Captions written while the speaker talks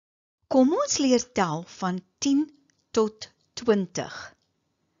Kom ons leer tel van 10 tot 20.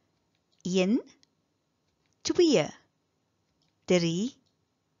 1, 2, 3,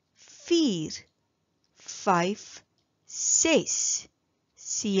 4, 5, 6,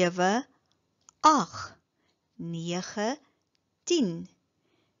 7, 8, 9, 10,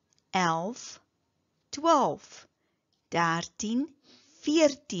 11, 12, 13,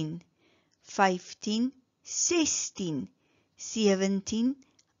 14, 15, 16, 17,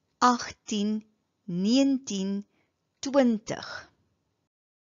 18, 19, 20.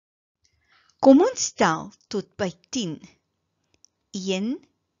 Kom ons tel tot by 10. 1,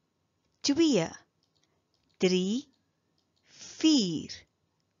 2, 3, 4,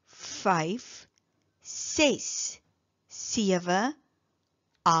 5, 6, 7,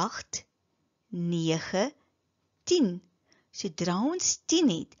 8, 9, 10. Sodra ons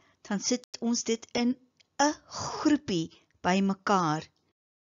 10 het, dan sit ons dit in 'n groepie by mekaar.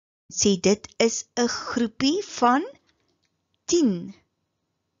 Sê dit is 'n groepie van 10.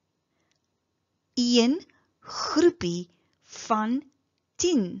 'Een groepie van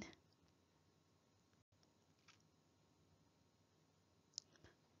 10.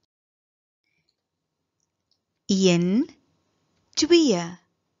 Een, 2,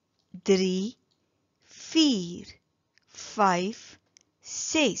 3, 4, 5,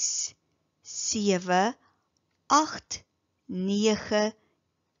 6, 7, 8, 9,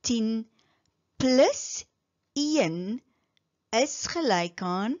 10 plus 1 is gelyk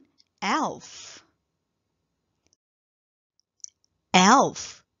aan 11.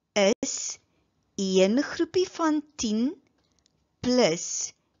 11 is 1 groepie van 10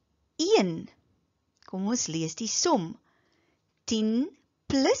 plus 1. Kom ons lees die som. 10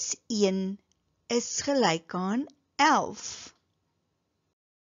 plus 1 is gelyk aan 11.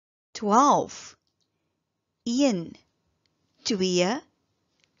 12. 1, 2,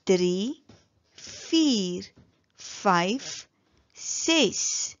 3, 4, 5,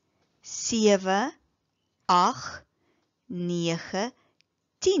 6, 7, 8, 9,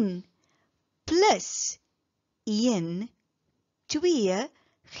 10 plus 1, 2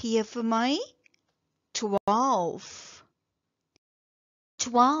 gee vir my 12.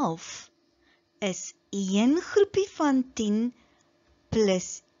 12 is 1 groepie van 10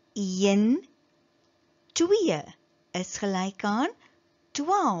 plus 1, 2 is gelyk aan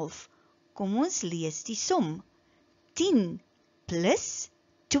 12. Kom ons lees die som. 10 plus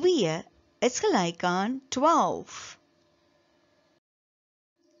 2 is gelyk aan 12.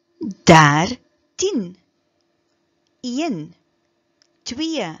 13. 1,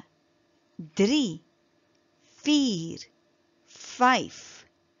 2, 3, 4, 5,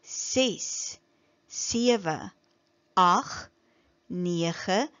 6, 7, 8,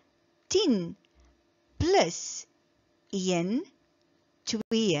 9, 10 plus 1,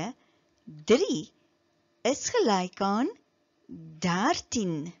 2, 3 is gelyk aan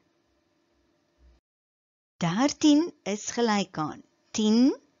 13. 13 is gelyk aan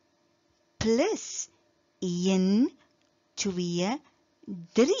 10 plus 1, 2,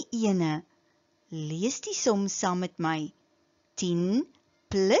 3 ene. Lees die som saam met my. 10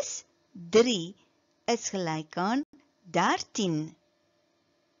 plus 3 is gelyk aan 13.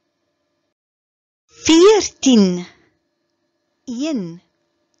 14. 1,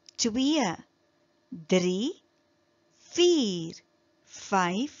 2, 3, 4,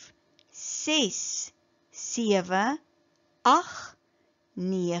 5, 6, 7, 8,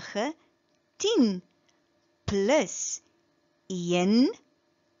 9, 10 plus 1,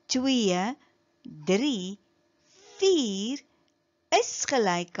 2, 3, 4 is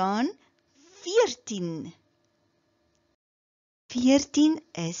gelyk aan 14. 14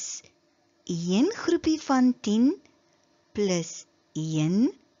 is 1 groepie van 10 plus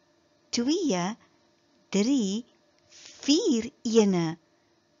 1, 2, 3, 4 ene.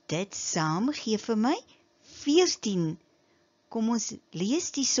 Dit saam gee vir my 14. Kom ons lees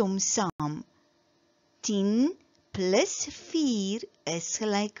die som saam. 10 plus 4 is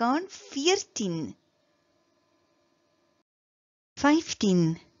gelyk aan 14. 15.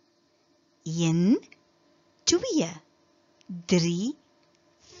 1, 2, 3,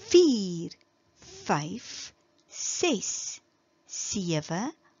 4, 5, 6,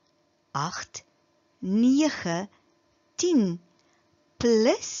 7, 8, 9, 10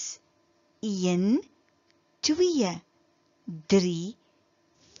 plus 1, 2, 3,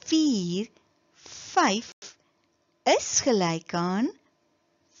 4, 5 is gelyk aan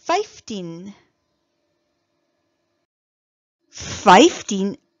 15.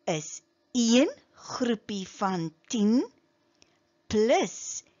 15 is 1 groepie van 10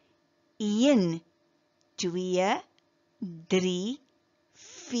 plus 1, 2, 3,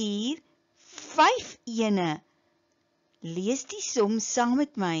 4, 5 ene. Lees die som saam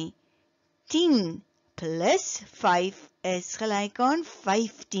met my. 10 plus 5 is gelyk aan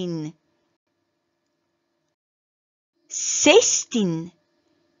 15. 16.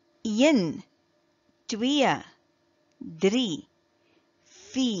 1, 2, 3,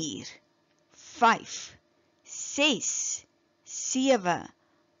 4, 5, 6, 7,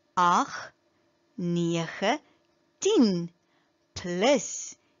 8, 9, 10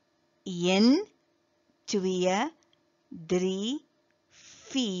 plus 1, 2, 3,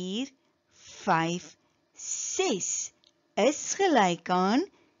 4, 5, 6 is gelyk aan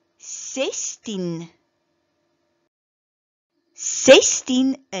 16.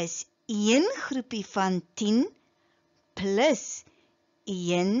 16 is een groepie van 10 plus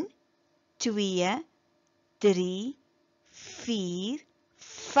 1, 2, 3, 4,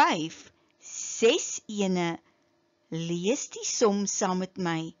 5, 6 ene. Lees die som saam met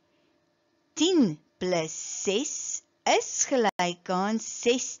my. 10 plus 6 is gelyk aan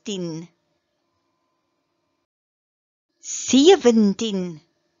 16. 17.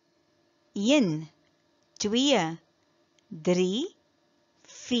 1, 2, 3,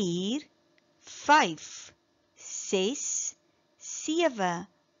 4, 5, 6, 7,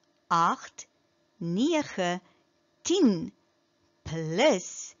 8, 9, 10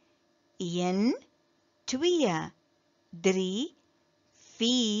 plus 1, 2, 3,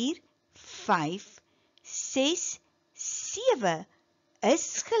 4, 5, 6, 7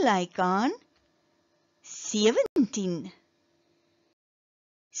 is gelyk aan 17.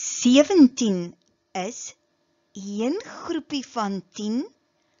 17 is een groepie van 10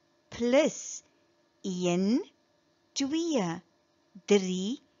 plus 1, 2,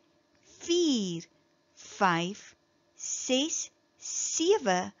 3, 4, 5, 6,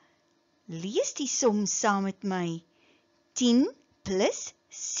 7. Lees die som saam met my. 10 plus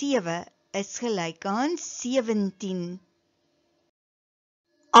 7 is gelyk aan 17.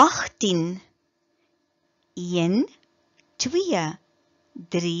 18. 1, 2,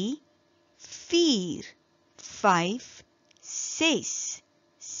 3, 4, 5, 6,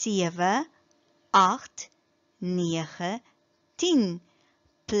 7, 8, 9, 10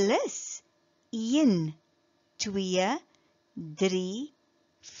 plus 1, 2, 3,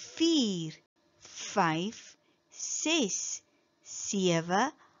 4, 5, 6,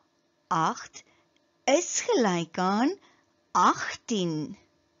 7, 8 is gelyk aan 18.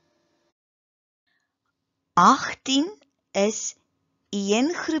 18 is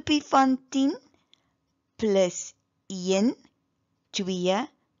een groepie van 10 plus 1, 2,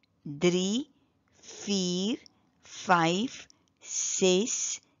 3, 4, 5,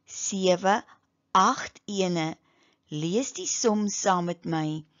 6, 7, 8 ene. Lees die som saam met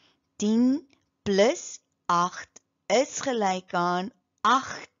my. 10 plus 8 is gelyk aan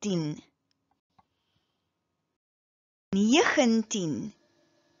 18. 19.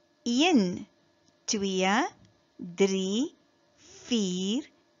 1, 2, 3, 4,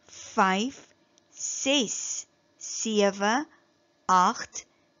 5, 6, 7, 8,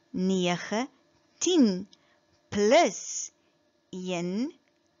 9, 10 plus 1,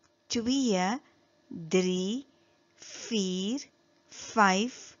 2, 3, 4,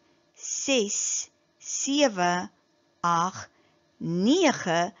 5, 6, 7, 8,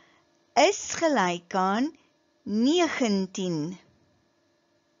 9 is gelyk aan 19.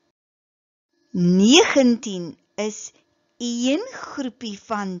 19 is een groepie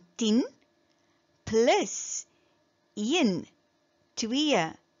van 10 plus 1,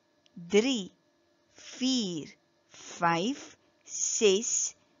 2, 3, 4, 5,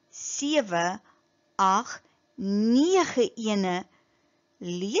 6, 7, 8, 9 ene.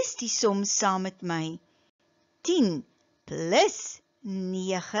 Lees die som saam met my. 10 plus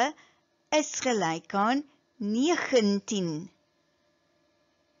 9 is gelyk aan 19.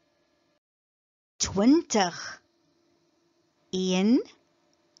 20. 1,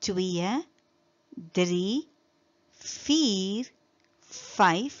 2, 3, 4,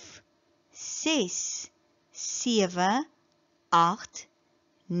 5, 6, 7, 8,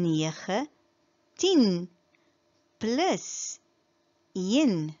 9, 10 plus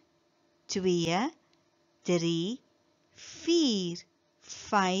 1, 2, 3, 4,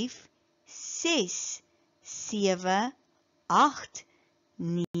 5, 6, 7, 8,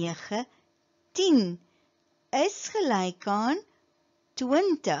 9, 10 is gelyk aan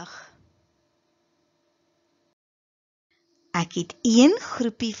 20. Ek het een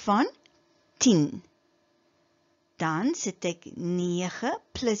groepie van 10. Dan sit ek 9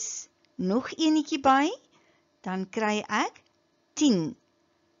 plus nog enetjie by, dan kry ek 10.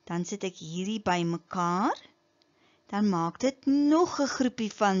 Dan sit ek hierdie by mekaar, dan maak dit nog 'n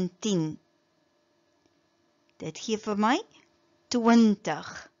groepie van 10. Dit gee vir my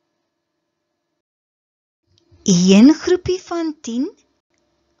 20. Een groepie van 10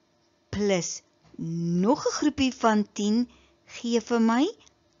 plus nog 'n groepie van 10 gee vir my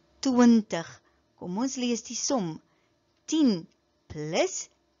 20. Kom ons lees die som. 10 plus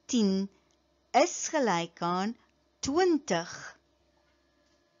 10 is gelyk aan 20.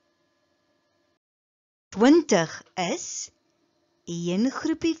 20 is een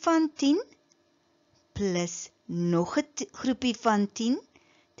groepie van 10 plus nog 'n groepie van 10.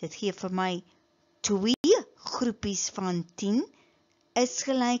 Dit gee vir my 2 groepies van 10 is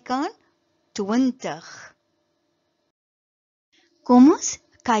gelyk aan 20. Kom ons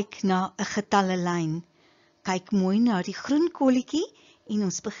kyk na 'n getallelyn. Kyk mooi na die groen kolletjie en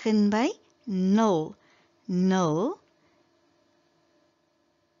ons begin by 0. 0,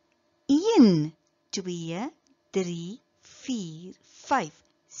 1, 2, 3, 4, 5,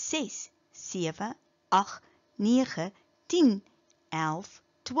 6, 7, 8, 9, 10, 11,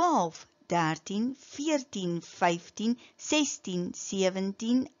 12, 13, 14, 15, 16,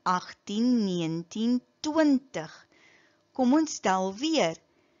 17, 18, 19, 20. Kom ons tel weer.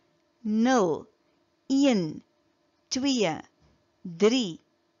 0, 1, 2, 3,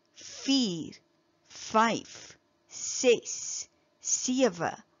 4, 5, 6,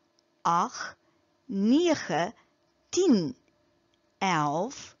 7, 8, 9, 10,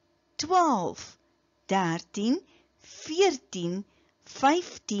 11, 12, 13, 14,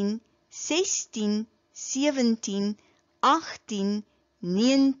 15, 16, 17, 18,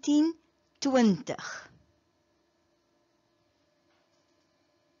 19, 20.